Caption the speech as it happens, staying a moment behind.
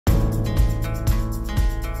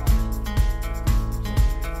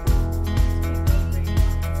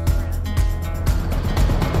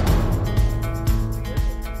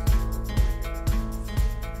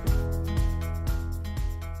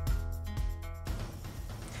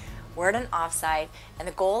We're at an offsite, and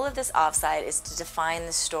the goal of this offsite is to define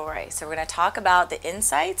the story. So we're going to talk about the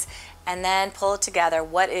insights and then pull it together.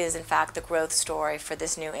 What is, in fact, the growth story for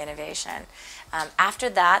this new innovation? After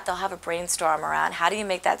that, they'll have a brainstorm around how do you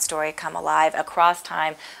make that story come alive across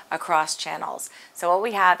time, across channels. So what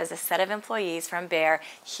we have is a set of employees from Bare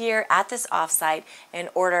here at this offsite in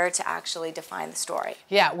order to actually define the story.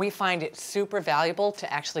 Yeah, we find it super valuable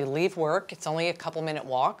to actually leave work. It's only a couple-minute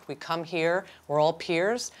walk. We come here, we're all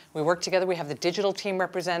peers. We work together. We have the digital team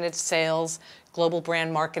represented, sales, global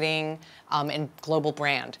brand marketing, and global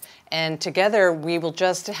brand. And together, we will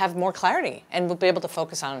just have more clarity, and we'll be able to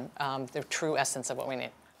focus on the true essence of what we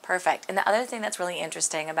need. Perfect. And the other thing that's really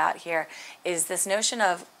interesting about here is this notion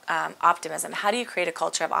of optimism. How do you create a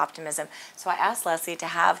culture of optimism? So I asked Leslie to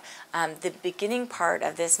have the beginning part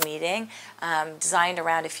of this meeting designed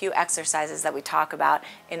around a few exercises that we talk about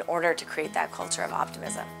in order to create that culture of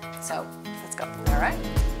optimism. So let's go. All right.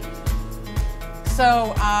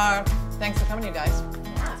 So thanks for coming, you guys.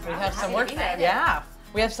 We have some work. Yeah.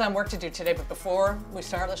 We have some work to do today, but before we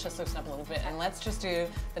start, let's just loosen up a little bit and let's just do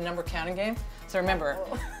the number counting game. So remember,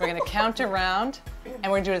 we're going to count around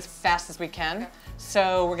and we're going to do it as fast as we can.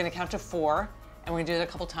 So we're going to count to 4 and we're going to do it a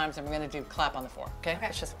couple times and we're going to do clap on the 4. Okay?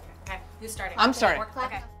 Okay. Okay. Who's starting? I'm starting.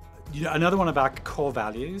 Okay. You know, another one of our core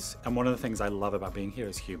values, and one of the things I love about being here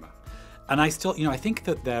is humor. And I still, I think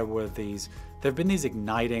that there have been these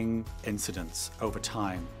igniting incidents over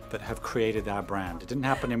time that have created our brand. It didn't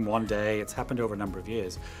happen in one day, it's happened over a number of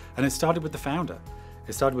years. And it started with the founder.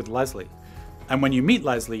 It started with Leslie. And when you meet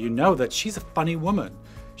Leslie, you know that she's a funny woman.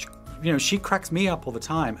 She cracks me up all the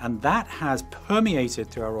time, and that has permeated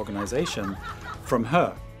through our organization from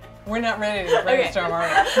her. We're not ready to brainstorm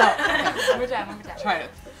already. No. Okay. One more time. Try it.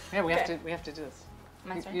 Yeah, we have to do this.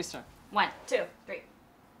 My turn? You start. 1, 2, 3.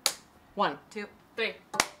 1, 2, 3.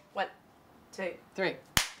 1, 2, 3.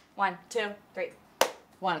 1, 2, 3.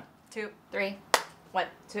 1, 2, 3. 1,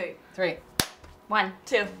 2, 3. 1,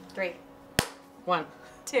 2, 3. 1,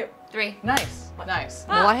 2, 3. Nice, nice.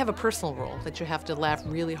 Well, I have a personal rule that you have to laugh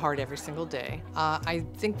really hard every single day. I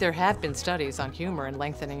think there have been studies on humor and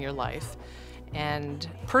lengthening your life. And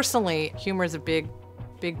personally, humor is a big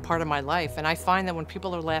part of my life. And I find that when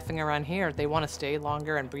people are laughing around here, they want to stay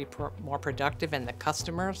longer and be more productive, and the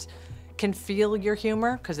customers can feel your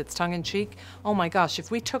humor because it's tongue-in-cheek. Oh my gosh,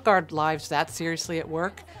 if we took our lives that seriously at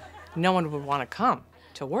work, no one would want to come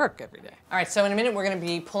to work every day. All right, so in a minute we're going to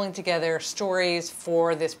be pulling together stories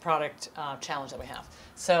for this product challenge that we have.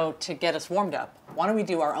 So to get us warmed up, why don't we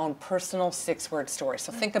do our own personal 6-word story?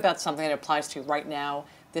 So think about something that applies to you right now,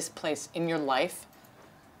 this place in your life.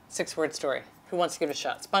 6-word story. Who wants to give it a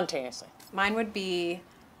shot spontaneously? Mine would be,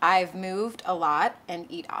 I've moved a lot and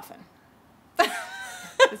eat often.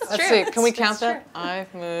 Let's see, can we count that?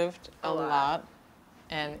 I've moved a lot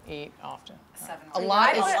and eat often. 7 words. A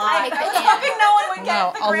lot is I was hoping no one would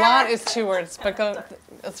no, get the a lot is 2 words, but go.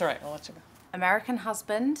 That's all right. We'll let you go. American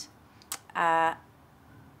husband, have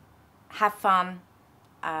fun,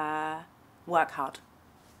 work hard.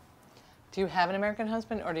 Do you have an American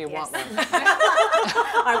husband, or do you want one?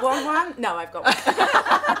 I want one? No, I've got one.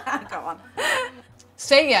 I've got one.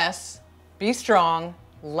 Say yes, be strong,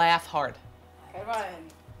 laugh hard. Good one.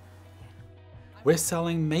 We're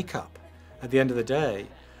selling makeup at the end of the day.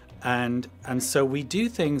 And so we do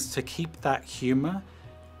things to keep that humor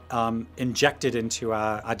injected into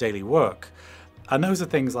our daily work. And those are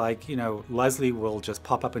things like, Leslie will just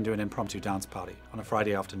pop up and do an impromptu dance party on a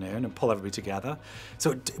Friday afternoon and pull everybody together.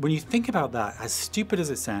 So when you think about that, as stupid as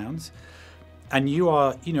it sounds, and you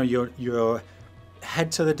are, you're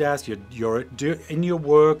head to the desk, you're in your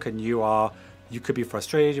work, and you could be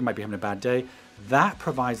frustrated, you might be having a bad day, that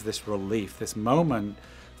provides this relief, this moment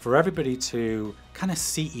for everybody to kind of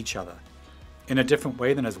see each other in a different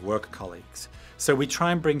way than as work colleagues. So we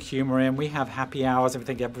try and bring humor in. We have happy hours,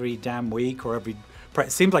 every damn week, or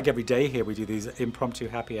it seems like every day here we do these impromptu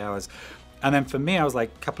happy hours. And then for me, I was like,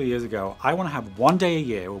 a couple of years ago, I want to have one day a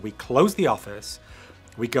year where we close the office,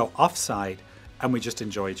 we go offsite, and we just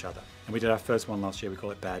enjoy each other. And we did our first one last year, we call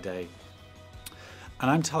it Bare Day. And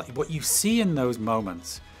I'm telling you, what you see in those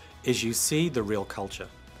moments is you see the real culture.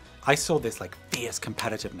 I saw this like fierce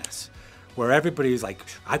competitiveness where everybody's like,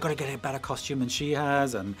 I've got to get a better costume than she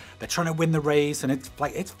has, and they're trying to win the race, and it's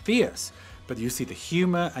fierce. But you see the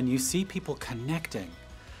humor, and you see people connecting.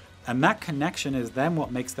 And that connection is then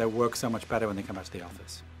what makes their work so much better when they come back to the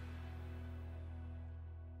office.